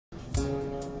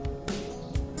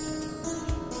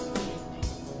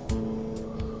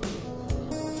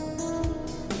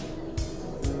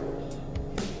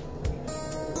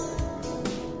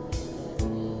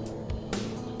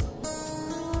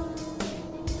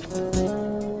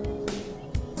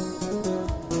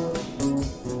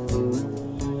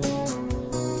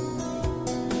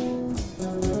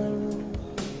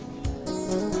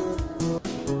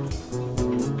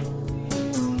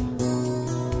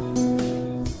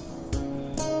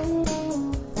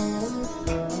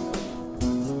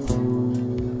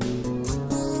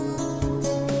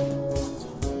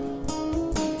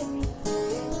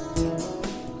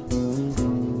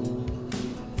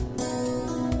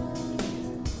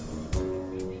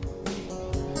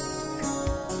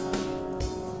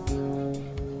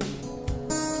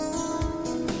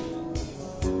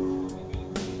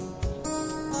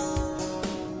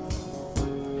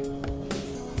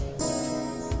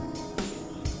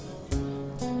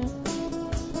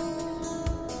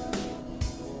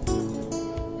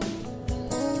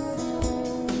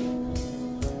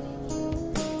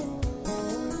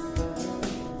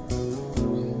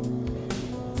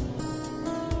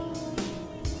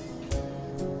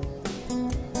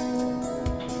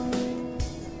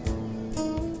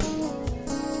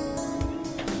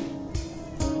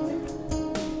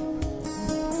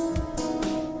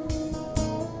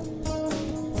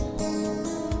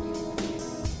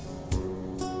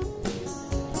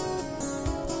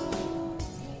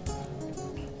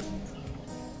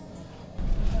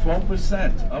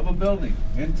12% of a building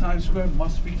in Times Square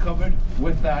must be covered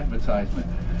with advertisement.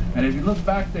 And if you look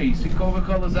back there, you see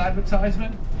Coca-Cola's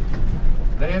advertisement?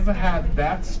 They ever had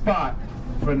that spot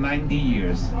for 90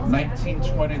 years.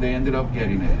 1920, they ended up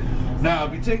getting it. Now,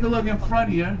 if you take a look in front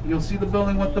here, you'll see the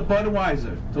building with the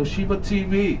Budweiser, Toshiba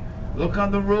TV. Look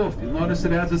on the roof. You'll notice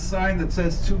it has a sign that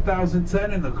says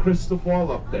 2010 and the crystal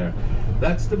ball up there.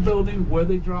 That's the building where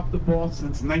they dropped the ball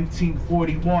since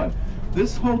 1941.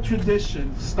 This whole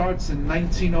tradition starts in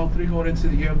 1903 going into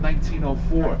the year of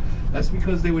 1904. That's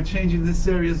because they were changing this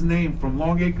area's name from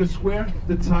Longacre Square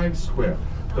to Times Square.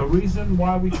 The reason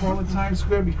why we call it Times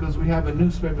Square, because we have a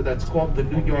newspaper that's called the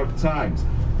New York Times.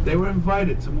 They were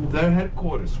invited to move their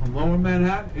headquarters from Lower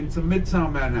Manhattan into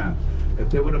Midtown Manhattan. If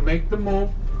they were to make the move,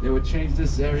 they would change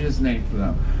this area's name for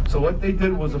them. So what they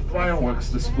did was a fireworks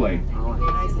display.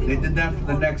 They did that for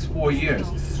the next 4 years.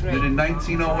 Then in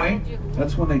 1908,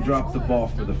 that's when they dropped the ball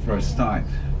for the first time.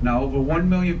 Now over 1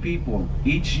 million people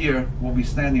each year will be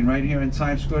standing right here in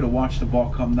Times Square to watch the ball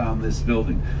come down this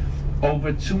building.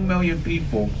 Over 2 million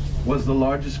people was the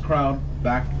largest crowd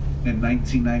back in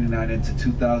 1999 into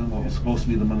 2000, what was supposed to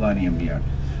be the millennium year.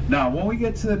 Now when we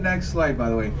get to the next slide, by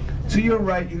the way, to your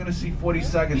right you're going to see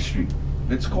 42nd Street.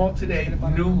 It's called today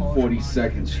New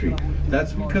 42nd Street.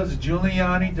 That's because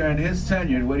Giuliani, during his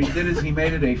tenure, what he did is he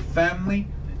made it a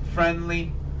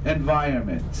family-friendly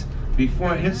environment.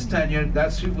 Before his tenure,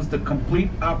 that street was the complete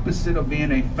opposite of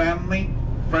being a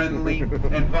family-friendly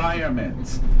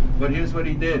environment. But here's what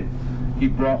he did. He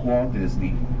brought Walt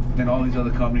Disney, and all these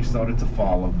other companies started to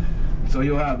follow. So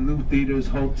you'll have new theaters,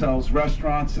 hotels,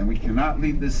 restaurants, and we cannot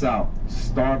leave this out,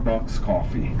 Starbucks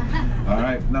coffee. All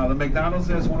right, now the McDonald's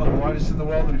is one of the largest in the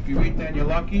world, and if you eat there and you're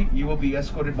lucky, you will be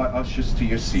escorted by ushers to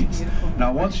your seats.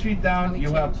 Now one street down,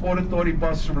 you have Port Authority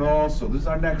Bus Terminal also. This is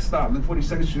our next stop, the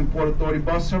 42nd Street Port Authority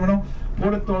Bus Terminal.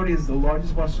 Port Authority is the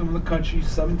largest bus terminal in the country.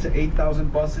 7,000 to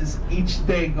 8,000 buses each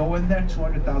day go in there.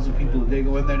 200,000 people a day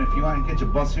go in there. And if you want to catch a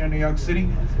bus here in New York City,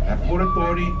 at Port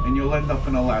Authority, and you'll end up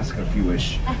in Alaska if you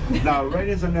wish. Now, right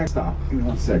here's our next stop. Give me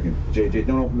 1 second. JJ,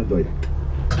 don't open the door yet.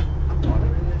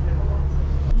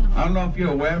 I don't know if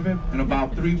you're aware of it. In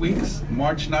about 3 weeks,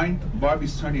 March 9th,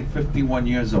 Barbie's turning 51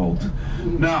 years old.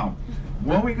 Now,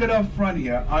 when we get up front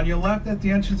here, on your left at the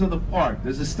entrance of the park,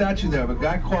 there's a statue there of a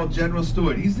guy called General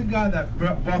Stewart. He's the guy that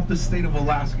bought the state of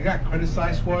Alaska. He got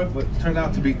criticized for it, but it turned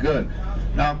out to be good.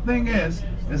 Now, the thing is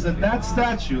that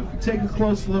statue, if you take a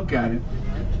close look at it,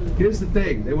 here's the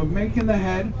thing. They were making the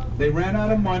head. They ran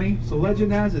out of money, so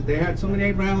legend has it, they had so many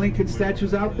Abraham Lincoln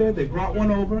statues out there, they brought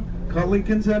one over, cut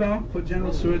Lincoln's head off, put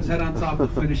General Stewart's head on top to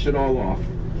finish it all off.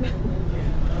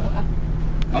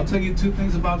 I'll tell you 2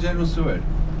 things about General Stewart.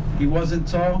 He wasn't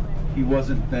tall, he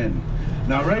wasn't thin.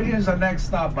 Now right here's our next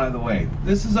stop, by the way.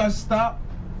 This is our stop,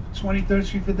 23rd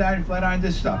Street Fifth Flatiron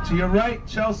Dish Stop. To your right,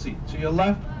 Chelsea. To your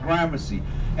left, Gramercy.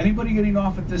 Anybody getting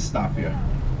off at this stop here?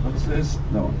 What's this?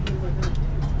 No.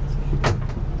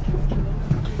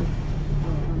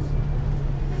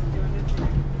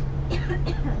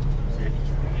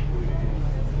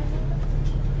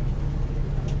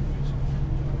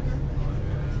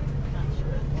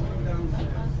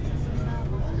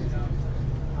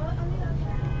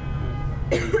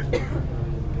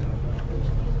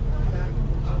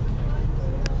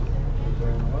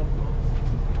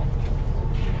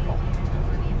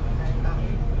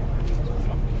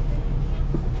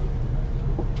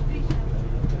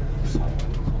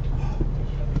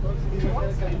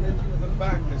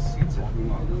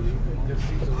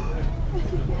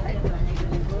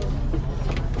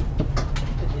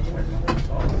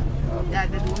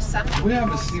 We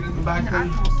have a seat in the back there.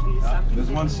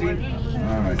 There's one seat? All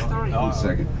right, 1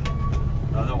 second.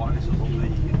 The other one is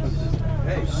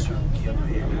hey,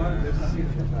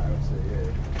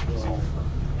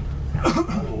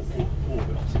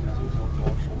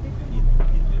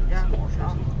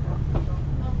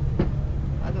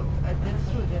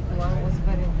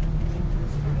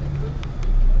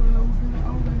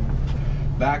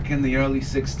 Back in the early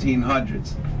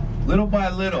 1600s, little by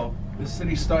little, the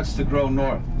city starts to grow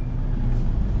north.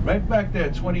 Right back there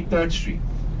at 23rd Street,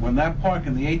 when that park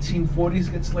in the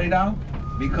 1840s gets laid out,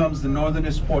 becomes the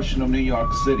northernest portion of New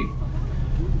York City.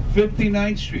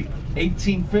 59th Street,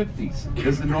 1850s,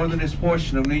 is the northernest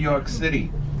portion of New York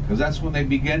City, because that's when they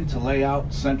begin to lay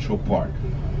out Central Park.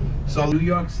 So New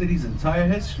York City's entire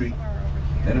history,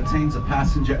 it obtains a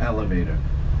passenger elevator.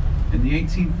 In the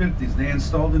 1850s, they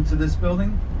installed into this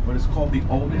building what is called the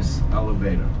Otis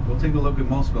elevator. Go take a look at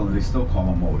most buildings, they still call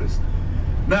them Otis.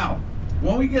 Now,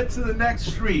 when we get to the next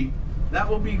street, that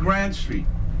will be Grand Street.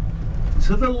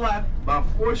 To the left, about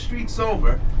 4 streets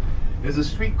over, is a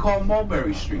street called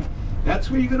Mulberry Street.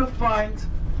 That's where you're gonna find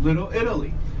Little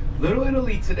Italy. Little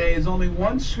Italy today is only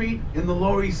one street in the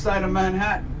Lower East Side of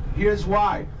Manhattan. Here's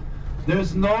why.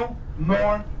 There's no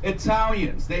more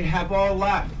Italians. They have all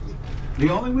left. The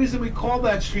only reason we call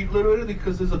that street Little Italy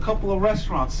because there's a couple of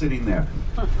restaurants sitting there.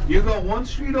 You go one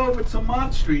street over to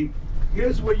Mott Street,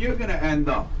 here's where you're gonna end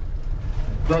up.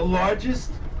 The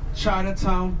largest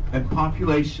Chinatown and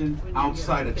population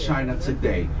outside of China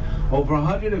today. Over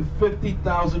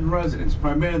 150,000 residents,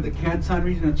 primarily the Canton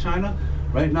region of China,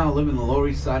 right now live in the Lower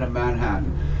East Side of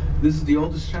Manhattan. This is the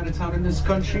oldest Chinatown in this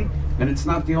country, and it's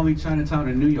not the only Chinatown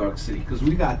in New York City, because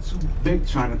we got two big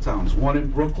Chinatowns, one in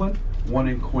Brooklyn, one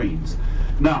in Queens.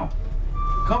 Now,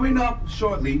 coming up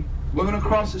shortly, we're gonna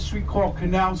cross a street called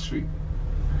Canal Street.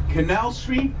 Canal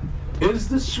Street is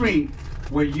the street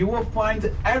where you will find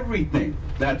everything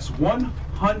that's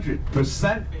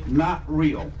 100% not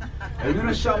real. If you're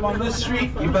gonna shop on this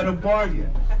street, you better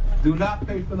bargain. Do not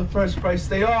pay for the first price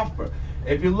they offer.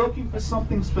 If you're looking for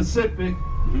something specific,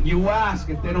 you ask.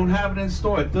 If they don't have it in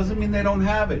store, it doesn't mean they don't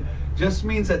have it. Just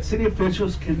means that city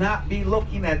officials cannot be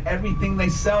looking at everything they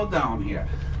sell down here.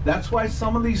 That's why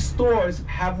some of these stores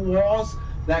have walls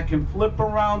that can flip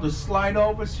around or slide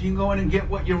over so you can go in and get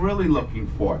what you're really looking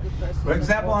for. For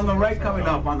example, on the right coming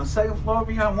up, on the second floor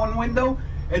over here on one window,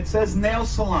 it says nail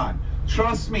salon.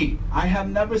 Trust me, I have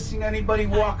never seen anybody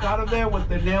walk out of there with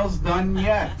their nails done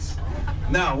yet.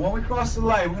 Now, when we cross the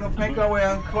light, we're going to make our way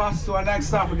across to our next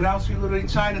stop. We're going to Street, literally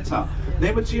Chinatown.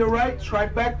 Neighbor to your right,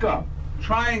 Tribeca.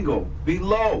 Triangle,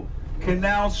 below,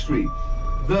 Canal Street.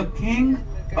 The king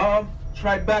of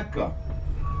Tribeca.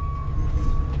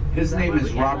 His name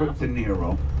is Robert De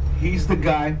Niro. He's the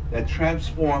guy that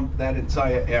transformed that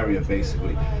entire area,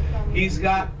 basically. He's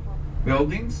got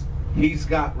buildings, he's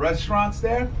got restaurants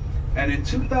there, and in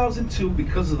 2002,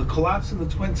 because of the collapse of the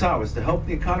Twin Towers, to help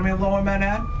the economy of Lower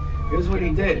Manhattan, here's what he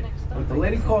did. With a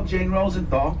lady called Jane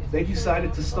Rosenthal, they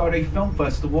decided to start a film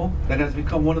festival that has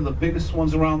become one of the biggest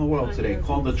ones around the world today,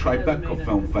 called the Tribeca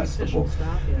Film Festival.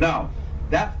 Now,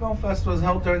 that film festival is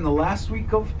held during the last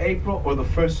week of April or the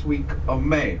first week of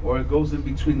May, or it goes in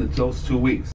between those 2 weeks.